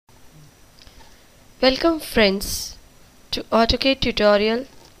Welcome friends to Autocad tutorial.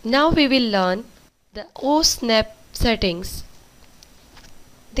 Now we will learn the osnap settings.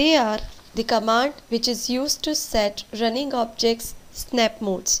 They are the command which is used to set running objects snap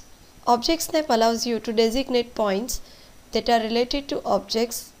modes. Object snap allows you to designate points that are related to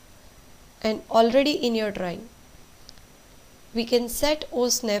objects and already in your drawing. We can set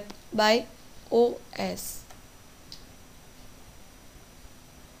osnap by OS.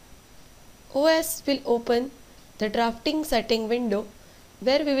 OS will open the drafting setting window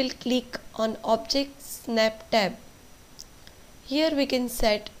where we will click on Object Snap tab. Here we can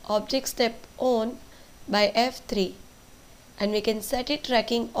set Object Snap on by F3 and we can set it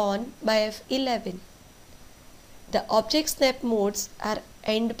tracking on by F11. The Object Snap modes are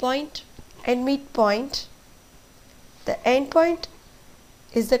endpoint and midpoint. The endpoint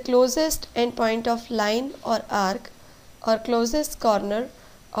is the closest endpoint of line or arc or closest corner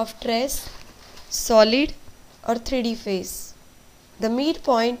of trace, solid or 3D face. The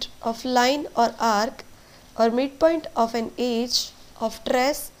midpoint of line or arc or midpoint of an edge of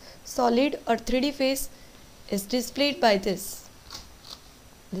trace, solid or 3D face is displayed by this.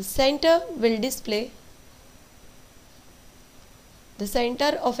 The center will display the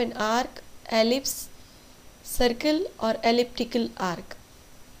center of an arc, ellipse, circle or elliptical arc.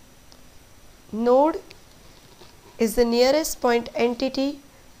 Node is the nearest point entity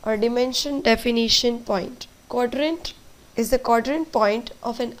or dimension definition point. Quadrant is the quadrant point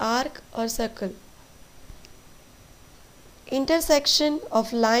of an arc or circle. Intersection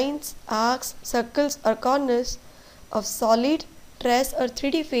of lines, arcs, circles or corners of solid, trace or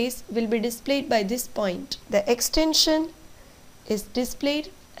 3D face will be displayed by this point. The extension is displayed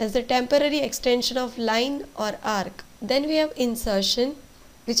as the temporary extension of line or arc. Then we have insertion,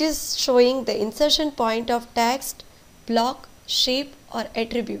 which is showing the insertion point of text, block, shape or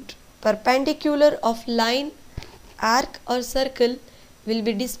attribute. Perpendicular of line, arc or circle will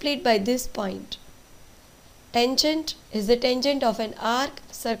be displayed by this point. Tangent is the tangent of an arc,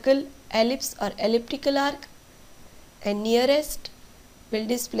 circle, ellipse or elliptical arc, and nearest will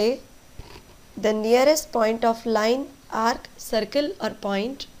display the nearest point of line, arc, circle or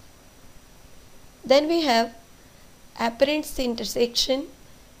point. Then we have apparent intersection,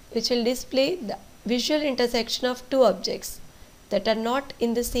 which will display the visual intersection of two objects that are not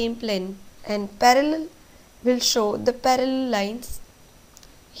in the same plane, and parallel will show the parallel lines.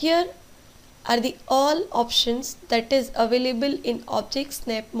 Here are the all options that is available in object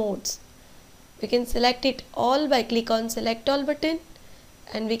snap modes. We can select it all by click on select all button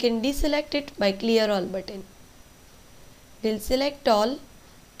and we can deselect it by clear all button. We'll select all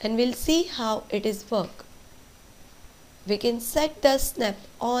and we'll see how it is work. We can set the snap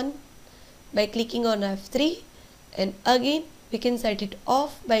on by clicking on F3 and again we can set it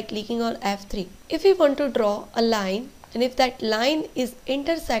off by clicking on F3. If we want to draw a line and if that line is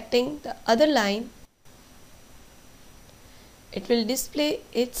intersecting the other line, it will display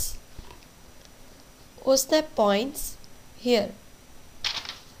its osnap points here.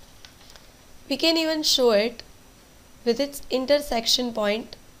 We can even show it with its intersection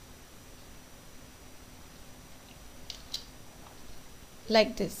point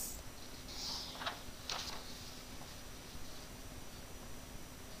like this.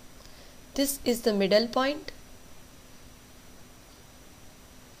 This is the middle point.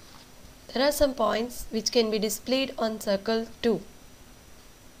 There are some points which can be displayed on circle too.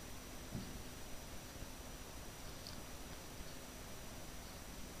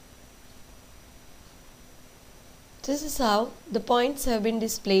 This is how the points have been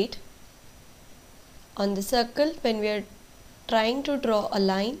displayed on the circle when we are trying to draw a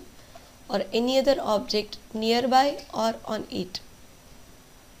line or any other object nearby or on it,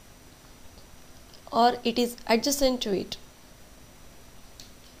 or it is adjacent to it.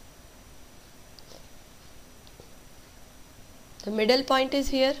 The middle point is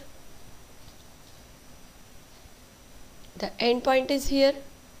here, the end point is here,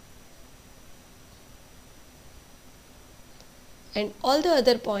 and all the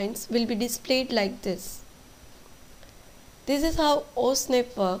other points will be displayed like this. This is how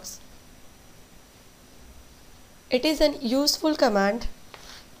osnap works. It is a useful command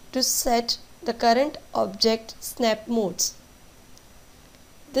to set the current object snap modes.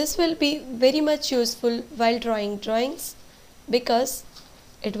 This will be very much useful while drawing drawings because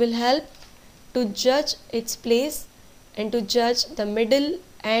it will help to judge its place and to judge the middle,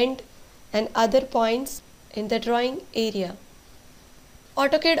 end and other points in the drawing area.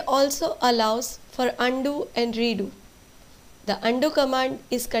 Autocad also allows for undo and redo. The undo command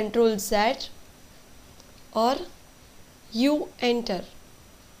is Ctrl Z or U enter.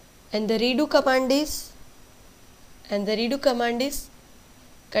 and the redo command is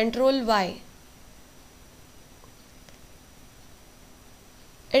Control Y.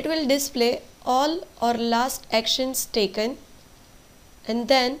 It will display all or last actions taken, and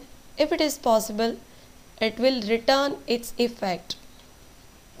then if it is possible it will return its effect.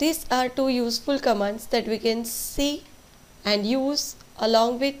 These are two useful commands that we can see and use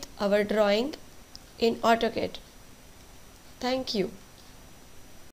along with our drawing in AutoCAD. Thank you.